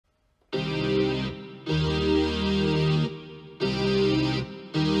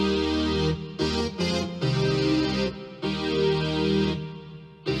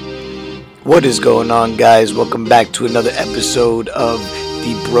What is going on, guys? Welcome back to another episode of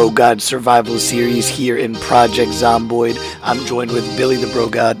the Brogod Survival Series here in Project Zomboid. I'm joined with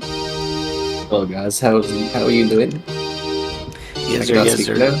BillyTheBrogod. Hello guys, how are you doing? Yes sir, yes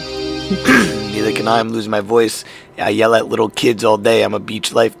sir. Neither can I. I'm losing my voice. I yell at little kids all day. I'm a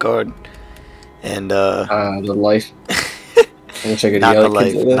beach lifeguard. And the life. I wish I could not yell the at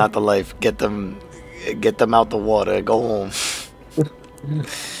kids life, like that. not the life. Get them out the water. Go home.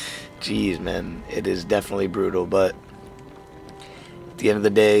 Jeez, man, it is definitely brutal, but at the end of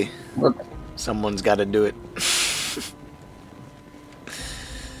the day, someone's got to do it.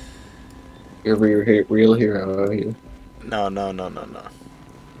 You're a real hero, are you? No.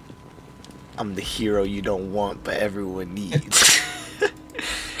 I'm the hero you don't want, but everyone needs.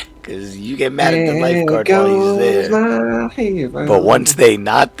 Because you get mad at the lifeguard while he's there. But once they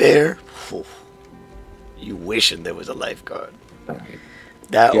not there, you wishing there was a lifeguard. Right.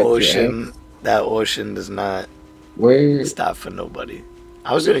 That ocean does not stop for nobody.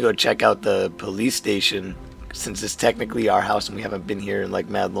 I was gonna go check out the police station since it's technically our house and we haven't been here in like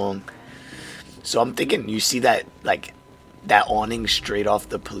mad long. So I'm thinking, you see that that awning straight off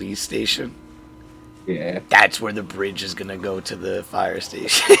the police station? Yeah. That's where the bridge is gonna go to the fire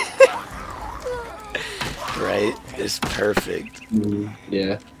station. Right? It's perfect.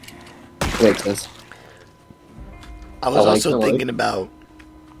 Yeah. Makes sense. I was also thinking about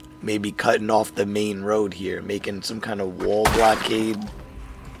maybe cutting off the main road here, making some kind of wall blockade,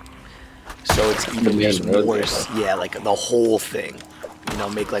 so it's even just worse. Yeah, like the whole thing. You know,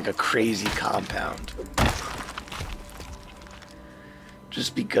 make like a crazy compound.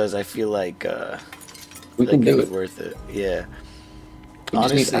 Just because I feel like we can do it's it. worth it. Yeah. We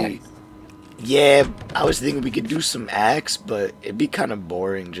Honestly, yeah, I was thinking we could do some axe, but it'd be kind of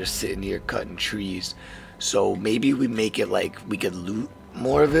boring just sitting here cutting trees. So maybe we make it like we could loot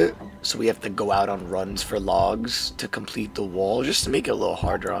more of it, so we have to go out on runs for logs to complete the wall, just to make it a little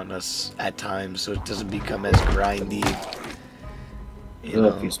harder on us at times, so it doesn't become as grindy. You know?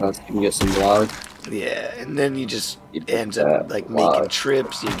 A few spots you can get some logs. Yeah, and then it ends up like making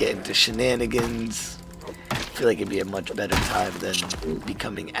trips. You get into shenanigans. I feel like it'd be a much better time than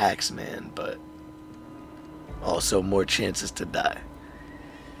becoming Axeman, but also more chances to die.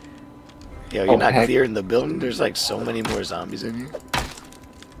 Yo, you're not clearing the building? There's like so many more zombies in here.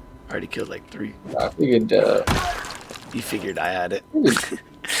 I already killed like 3. I figured, You figured I had it.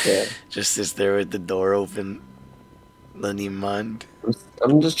 Yeah. Just sits there with the door open. None even mind.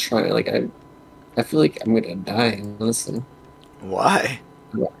 I'm just trying, like, I feel like I'm gonna die, honestly. Why?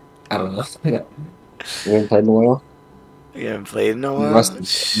 I don't know. You haven't played in a while? You haven't played in a while?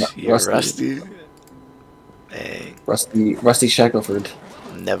 You're rusty. Dang. Rusty Shackleford.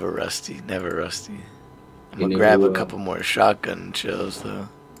 Never rusty, never rusty. I'm gonna grab a couple more shotgun shells though.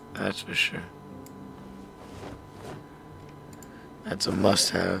 That's for sure. That's a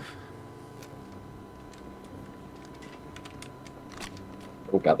must-have.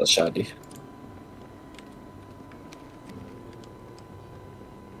 Oh god, that's shoddy.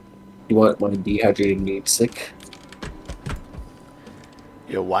 You want my dehydrated meat sick?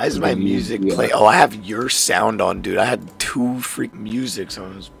 Yo, why is my music playing? Oh, I have your sound on, dude. I had 2 freak music, so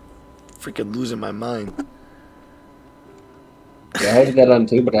I was freaking losing my mind. Yeah, I had that on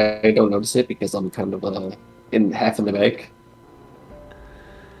too, but I don't notice it because I'm kind of half in the back.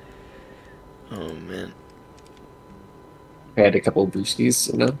 Oh man. I had a couple of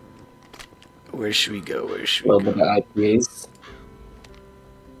brewskis, you know. Where should we go? Where should we go? A little bit of IPAs.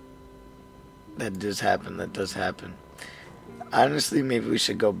 That does happen. That does happen. Honestly, maybe we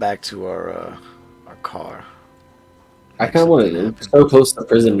should go back to our car. I kind of want to. So close to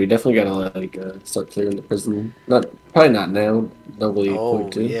prison, we definitely gotta like start clearing the prison. Probably not now. Nobody. Oh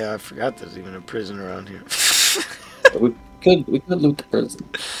yeah, I forgot there's even a prison around here. we could loot the prison.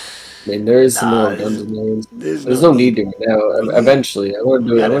 I mean, there is some more guns in there. There's no need to now. Eventually, I want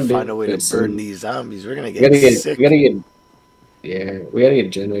to do it. I want to find a way to burn these zombies. We're gonna get sick. We gotta get. Yeah, we gotta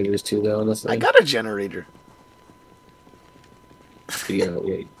get generators too, though. Honestly, I got a generator. Yeah.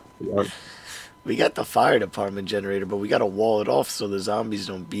 We got the fire department generator, but we gotta wall it off so the zombies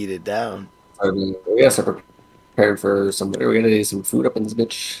don't beat it down. We gotta start preparing for somebody. We gotta get some food up in this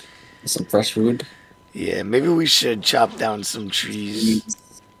bitch. Some fresh food. Yeah, maybe we should chop down some trees.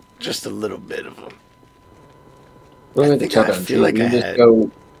 Just a little bit of them. I feel like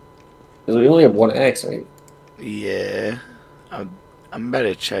we only have 1 axe, right? Yeah. I'm about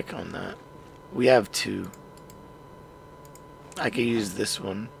to check on that. We have 2. I could use this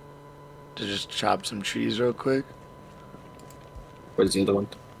one to just chop some trees real quick. Where's the other one?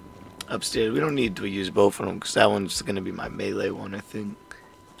 Upstairs. We don't need to use both of them because that one's going to be my melee one, I think.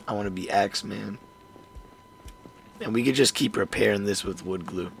 I want to be Axeman. And we could just keep repairing this with wood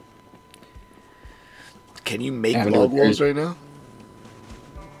glue. Can you make log walls right now?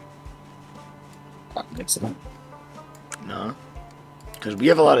 I don't think so. No? Because we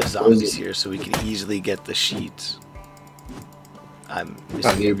have a lot of zombies here, so we can easily get the sheets. I'm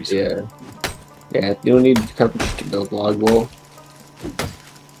missing every yeah. Yeah, you don't need carpentry to build log wall.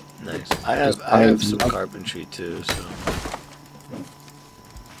 Nice. I have some carpentry too, so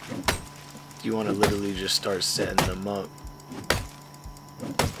you want to literally just start setting them up.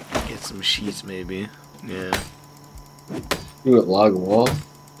 Get some sheets maybe. Yeah. You want log wall?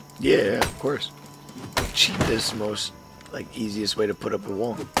 Yeah, of course. Cheapest, most like easiest way to put up a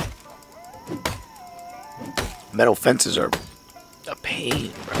wall. Metal fences are a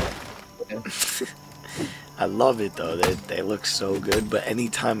pain, bro. Yeah. I love it though. They look so good, but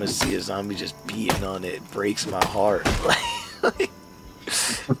anytime I see a zombie just beating on it, it breaks my heart. Like,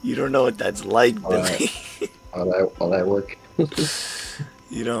 you don't know what that's like, Billy. All that work.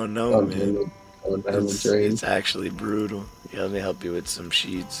 You don't know, man. It's actually brutal. Yeah, let me help you with some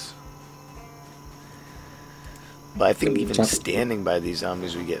sheets. But I think even standing by these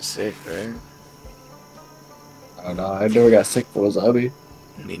zombies, we get sick, right? I don't know. I never got sick from a zombie.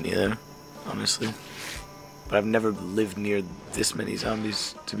 Me neither, honestly. But I've never lived near this many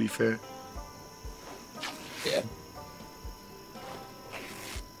zombies, to be fair. Yeah.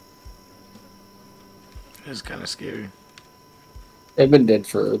 It's kind of scary. They've been dead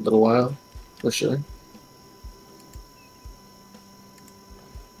for a little while, for sure.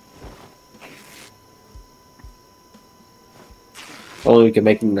 Only we can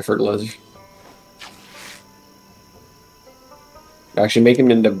make them into fertilizer. Actually, make them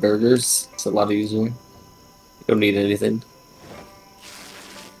into burgers. It's a lot easier. You don't need anything.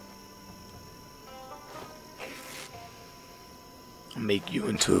 I'll make you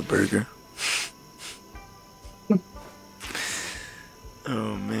into a burger.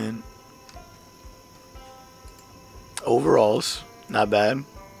 Oh, man. Overalls, not bad.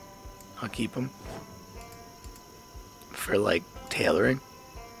 I'll keep them. For, like, tailoring.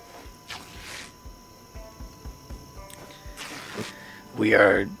 We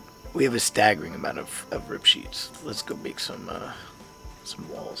have a staggering amount of rip sheets. Let's go make some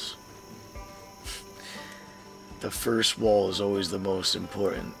walls. The first wall is always the most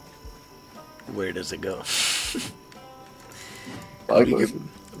important. Where does it go?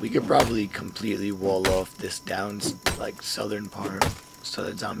 We could probably completely wall off this down, like, southern part, so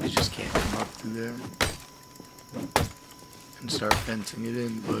that zombies just can't come up through there and start fencing it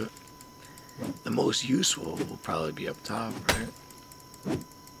in. But the most useful will probably be up top, right?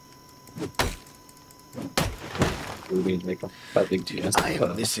 Dude, I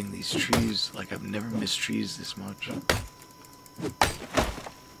am missing these trees. Like, I've never missed trees this much.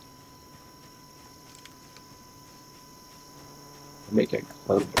 Make a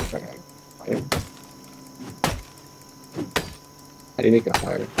fire. How do you make a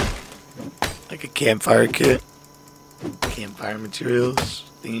fire? Like a campfire kit. Campfire materials.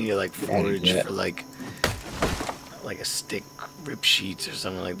 I think you need like forage for like a stick, rip sheets or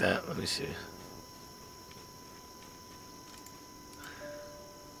something like that. Let me see.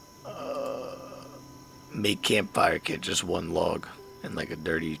 Make campfire kit, just one log and like a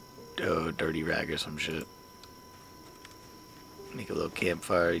dirty rag or some shit. Make a little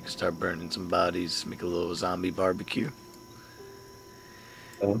campfire. You can start burning some bodies. Make a little zombie barbecue.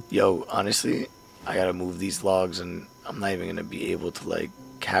 Yo, honestly, I gotta move these logs, and I'm not even gonna be able to like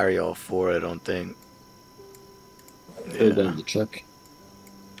carry all four. I don't think. Yeah. The truck.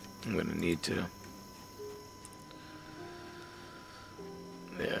 I'm gonna need to.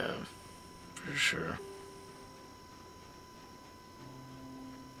 Yeah, for sure.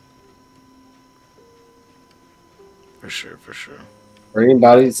 For sure. Burning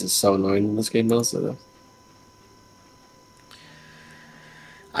bodies is so annoying in this game also, though.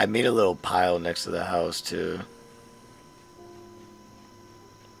 I made a little pile next to the house, too.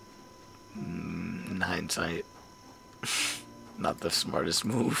 In hindsight, not the smartest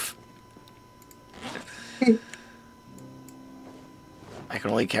move. I can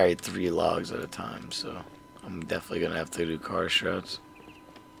only carry 3 logs at a time, so I'm definitely going to have to do car shrouds.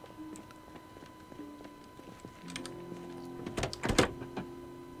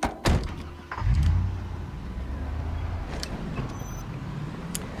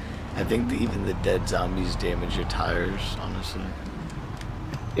 I think even the dead zombies damage your tires, honestly.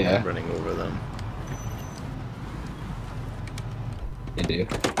 Yeah. Running over them. They do.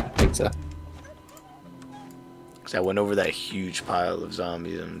 I think so. Because I went over that huge pile of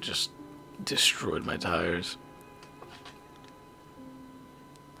zombies and just destroyed my tires.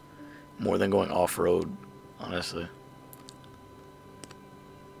 more than going off-road, honestly.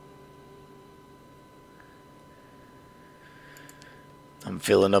 I'm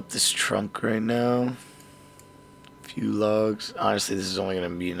filling up this trunk right now. A few logs. Honestly, this is only going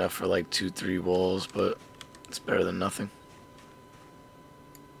to be enough for like 2-3 walls, but it's better than nothing.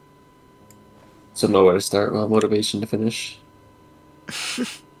 So nowhere to start, well, motivation to finish.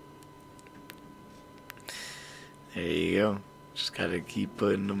 There you go. Just gotta keep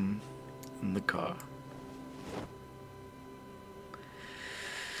putting them in the car. I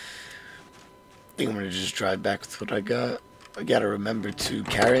think I'm gonna just drive back with what I got. I gotta remember too,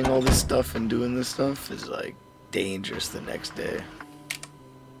 carrying all this stuff and doing this stuff is like dangerous the next day.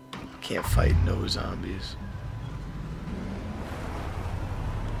 Can't fight no zombies.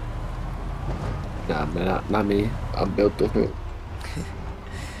 Nah, man, not me. I'm built different.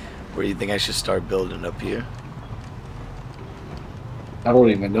 Where do you think I should start building up here? I don't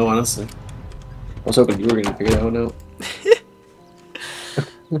even know, honestly. I was hoping you were gonna figure that one out.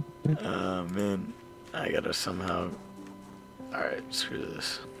 Man. I gotta somehow... Alright, screw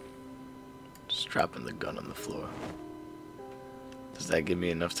this. Just dropping the gun on the floor. Does that give me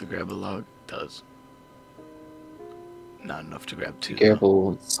enough to grab a log? It does. Not enough to grab 2. Be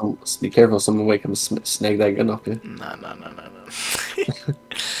careful. Be careful. Someone might come snag that gun off you. Nah.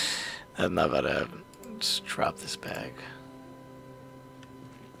 That's not about to happen. Just drop this bag.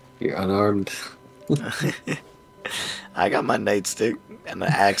 You're unarmed. I got my nightstick and an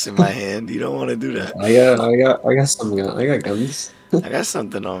axe in my hand. You don't want to do that. I got some gun. I got guns. I got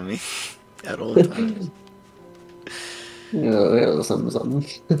something on me at all times. Yeah, something.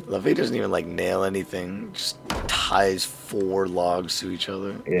 Lovey doesn't even like nail anything. Just ties 4 logs to each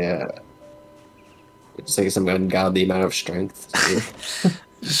other. Yeah. It's like some ungodly amount of strength.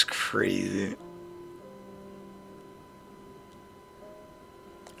 Just crazy.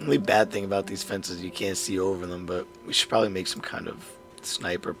 The only bad thing about these fences, you can't see over them, but we should probably make some kind of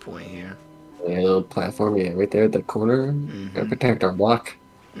sniper point here. Yeah, a little platform, yeah, right there at the corner. Gotta protect our block.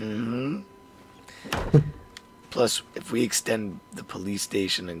 Plus, if we extend the police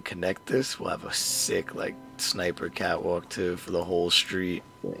station and connect this, we'll have a sick, like, sniper catwalk, too, for the whole street.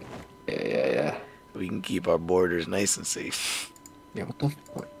 Yeah. We can keep our borders nice and safe. Yeah, what the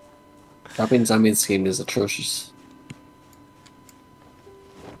fuck? Dropping zombie in this game is atrocious.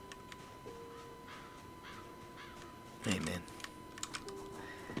 Hey, man.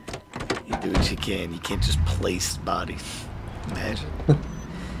 You do what you can. You can't just place bodies. Imagine.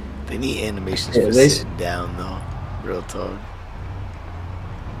 They need animations for sitting down, though. Real talk.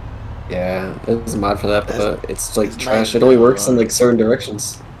 Yeah, there's a mod for that, but it's like trash. It only works in like certain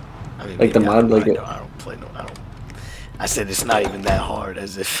directions. I mean, like the mod, like I don't play no. I said it's not even that hard,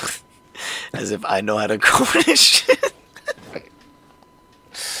 as if I know how to code this shit. Like,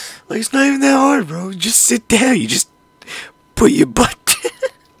 it's not even that hard, bro. Just sit down. You just put your butt down.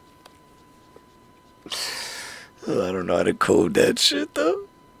 Oh, I don't know how to code that shit, though.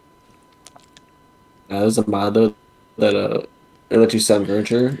 There's a mod though that it lets you set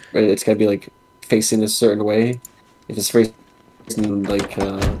furniture, but it's gotta be like facing a certain way. If it's facing like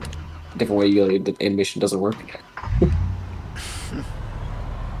a different way, the animation doesn't work.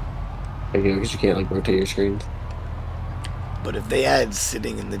 Like, because you can't like rotate your screen. But if they add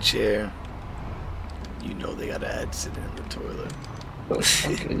sitting in the chair, you know they gotta add sitting in the toilet.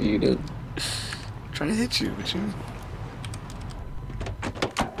 Okay, you did. I'm trying to hit you, but you.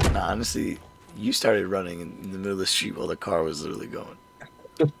 Nah, honestly. You started running in the middle of the street while the car was literally going.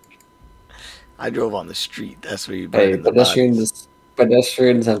 I drove on the street. That's where you. Hey, pedestrians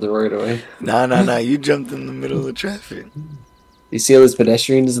have the right of way. Nah. You jumped in the middle of the traffic. You see all those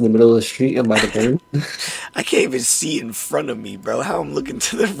pedestrians in the middle of the street? I'm by the burn. I can't even see in front of me, bro. How I'm looking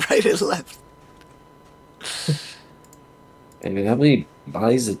to the right and left. I mean, how many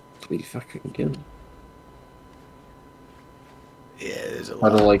bodies did we fucking kill? Yeah, there's a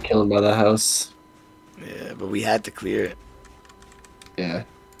lot. I don't like killing by the house. Yeah, but we had to clear it. Yeah.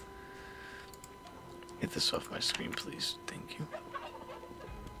 Get this off my screen, please. Thank you.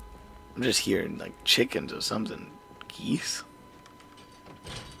 I'm just hearing like chickens or something. Geese?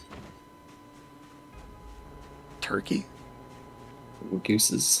 Turkey?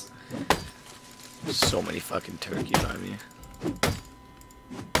 Gooses. There's so many fucking turkeys on me.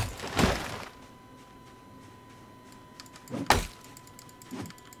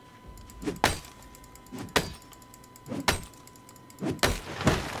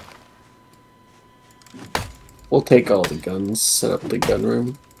 We'll take all the guns, set up the gun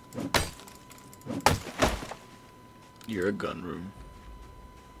room. You're a gun room.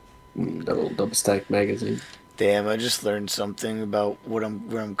 Double stack magazine. Damn, I just learned something about where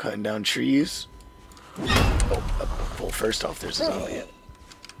I'm cutting down trees. Oh, well, first off, there's a zombie.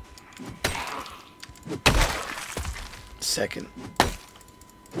 Second,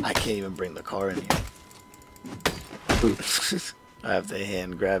 I can't even bring the car in here. I have to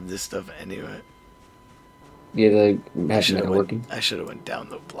hand grab this stuff anyway. Yeah, they have working. I should have went down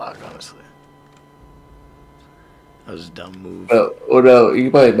the block, honestly. That was a dumb move. Oh no, you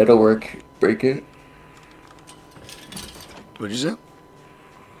can buy metalwork, break it. What'd you say?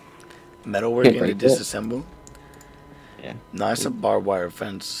 Metalwork and to disassemble? Yeah. No, it's a barbed wire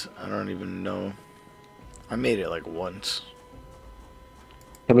fence. I don't even know. I made it like once.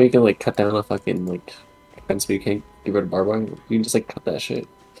 How about you can like cut down a fucking like fence but you can't get rid of barbed wire? You can just like cut that shit.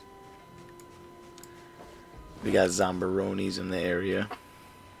 We got zombaronis in the area.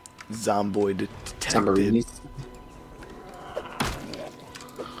 Zomboid detected. Zombaronis.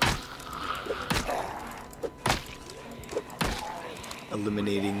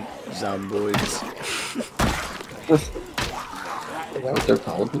 Eliminating zomboids. Is that what they're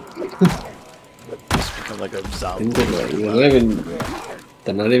called? Just become like a zombie.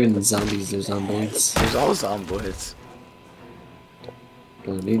 They're not even zombies, they're zomboids. There's all zomboids.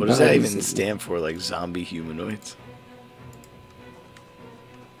 What does that even stand for? Like zombie humanoids?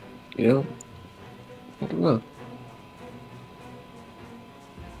 You know? I don't know.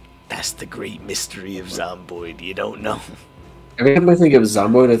 That's the great mystery of Zomboid. You don't know. Every time I think of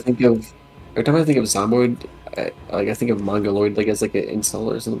Zomboid, I think of Zomboid, I think of Mongoloid like as like an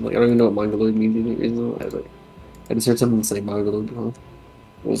insult or something. Like I don't even know what Mongoloid means any reason. I just heard someone say Mongoloid before.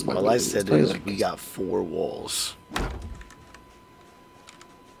 All I said is we got 4 walls.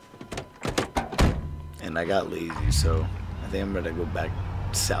 And I got lazy, so I think I'm gonna go back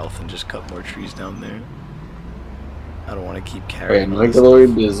south and just cut more trees down there. I don't want to keep carrying.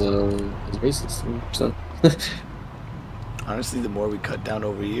 Mongoloid is racist. So. Honestly, the more we cut down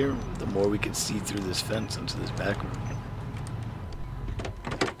over here, the more we can see through this fence into this back room.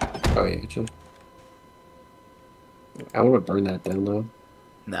 Oh yeah, true. I want to burn that down though.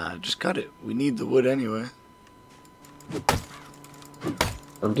 Nah, just cut it. We need the wood anyway.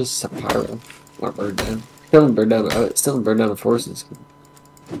 I'm just a pyro. I want to burn down. Still haven't burned down the forces.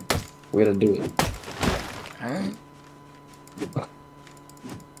 We gotta do it. Alright.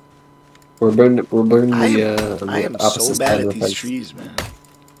 We're burning I am opposite so bad side at of the these fence. trees, man.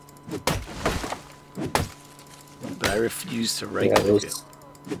 But I refuse to right click it.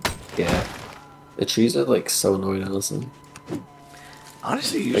 Yeah. The trees are like so annoying, honestly.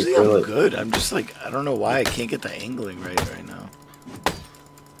 Honestly, usually I'm good. I'm just like, I don't know why I can't get the angling right now.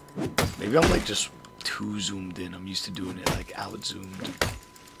 Maybe I'm like just too zoomed in. I'm used to doing it like out zoomed.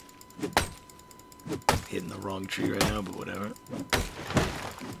 Hitting the wrong tree right now, but whatever.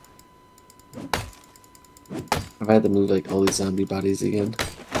 I've had to move like all these zombie bodies again.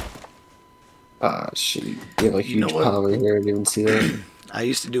 Ah, shit. You have a huge pile over here. I didn't even see that. I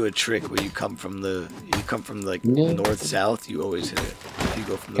used to do a trick where you come from like north south. You always hit it. If you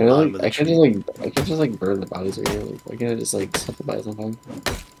go from the bottom of the tree. I can just like burn the bodies over here. Like, why can't I just like set the bodies on fire?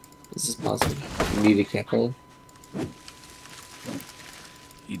 Is this possible? You need a cackle.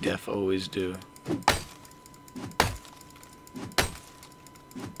 You def always do.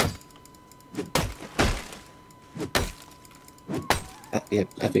 Yeah,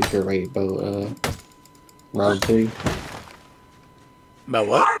 I think you're right about round 3. About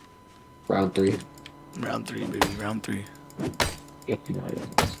what? Round 3. Round 3, baby. Round 3. Yep.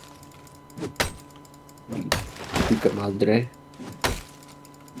 Puta madre.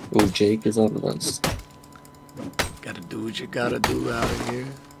 Oh, Jake is on the list. Gotta do what you gotta do out here.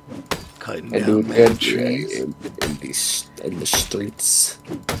 Cutting down mad trees. In the streets.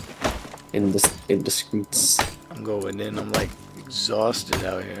 In the streets. I'm going in. I'm like exhausted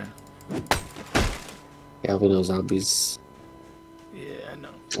out here. Yeah, we know zombies. Yeah, I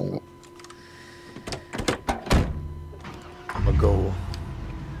know. I'm gonna go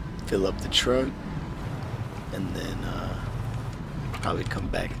fill up the truck and then probably come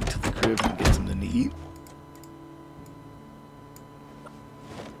back into the crib and get something to eat.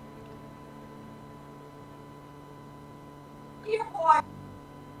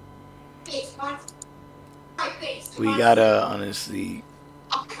 We gotta honestly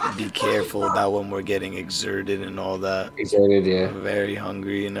be careful about when we're getting exerted and all that. Exerted, yeah. I'm very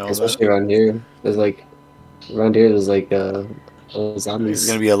hungry and all Especially around here. There's like zombies. There's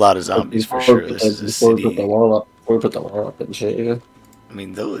gonna be a lot of zombies for sure. This is a before city. we put the wall up. Before we put the wall up and shit, you know? I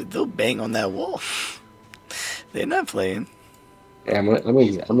mean, they'll bang on that wall. They're not playing. Yeah,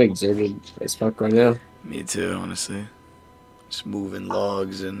 I'm exerted as fuck right now. Me too, honestly. Just moving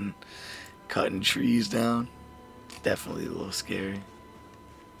logs and cutting trees down. definitely a little scary.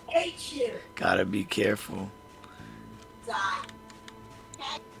 Gotta be careful.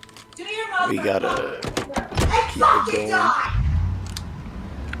 We gotta keep it going.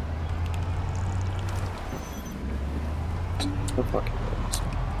 Oh, fucking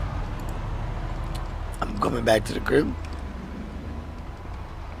I'm coming back to the crib.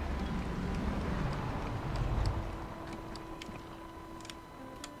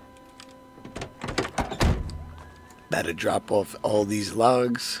 Better drop off all these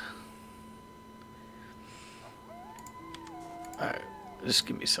logs. Alright, just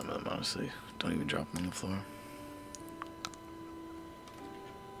give me some of them, honestly. Don't even drop them on the floor.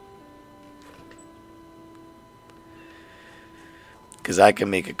 Because I can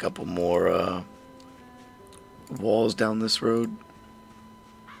make a couple more walls down this road.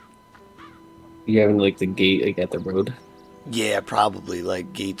 You having like the gate like at the road? Yeah, probably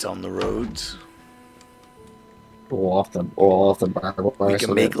like gates on the roads. Or off the barbed wire. We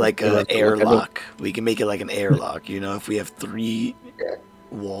can make like an airlock. We can make it like an airlock. You know, if we have 3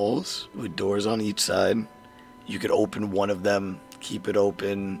 walls with doors on each side, you could open one of them, keep it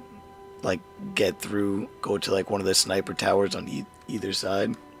open, like get through, go to like one of the sniper towers on either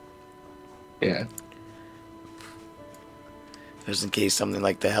side. Yeah. Just in case something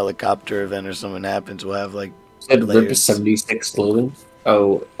like the helicopter event or something happens, we'll have like Said Rip 76 clothing.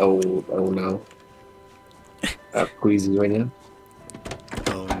 Oh no. Queasy right now.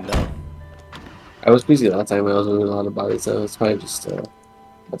 Oh no. I was queasy last time. I was doing a lot about it, so it's probably just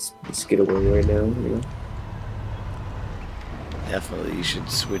let's get away right now. You know. Definitely, you should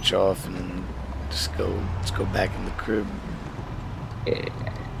switch off and then just go. Let's go back in the crib. Yeah.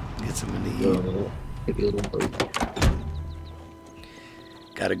 Get something to eat. Maybe a little break.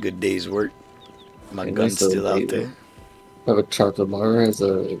 Got a good day's work. My gun's still out there. I have a chocolate bar as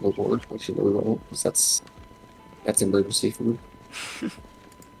a reward, which you know we won't, because that's emergency food.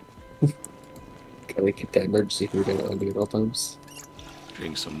 Gotta keep that emergency food on me at all times.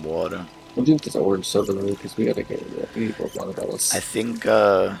 Drink some water. We'll drink this orange soda though, because we gotta get we need more water bottles. I think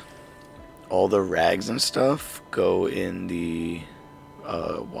all the rags and stuff go in the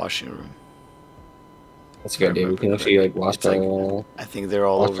washing room. That's a good idea. We can actually like wash the. I think they're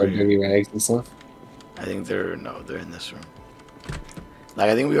all over here. Dirty rags and stuff. I think they're in this room. Like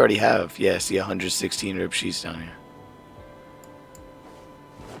I think we already have. Yeah, see 116 rib sheets down here.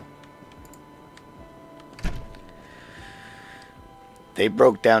 They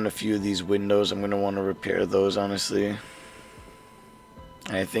broke down a few of these windows. I'm gonna want to repair those, honestly.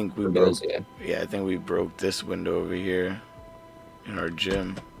 And I think we broke. Yeah, I think we broke this window over here in our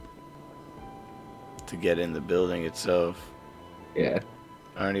gym to get in the building itself. Yeah.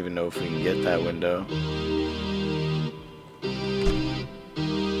 I don't even know if we can get that window.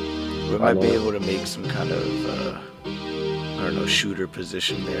 We might be able to make some kind of, I don't know, shooter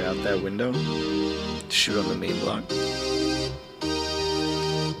position there out that window. Shoot on the main block.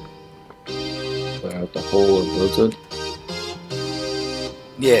 Out the whole of Brogod?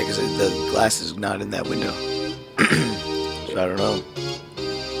 Yeah, because the glass is not in that window. So I don't know.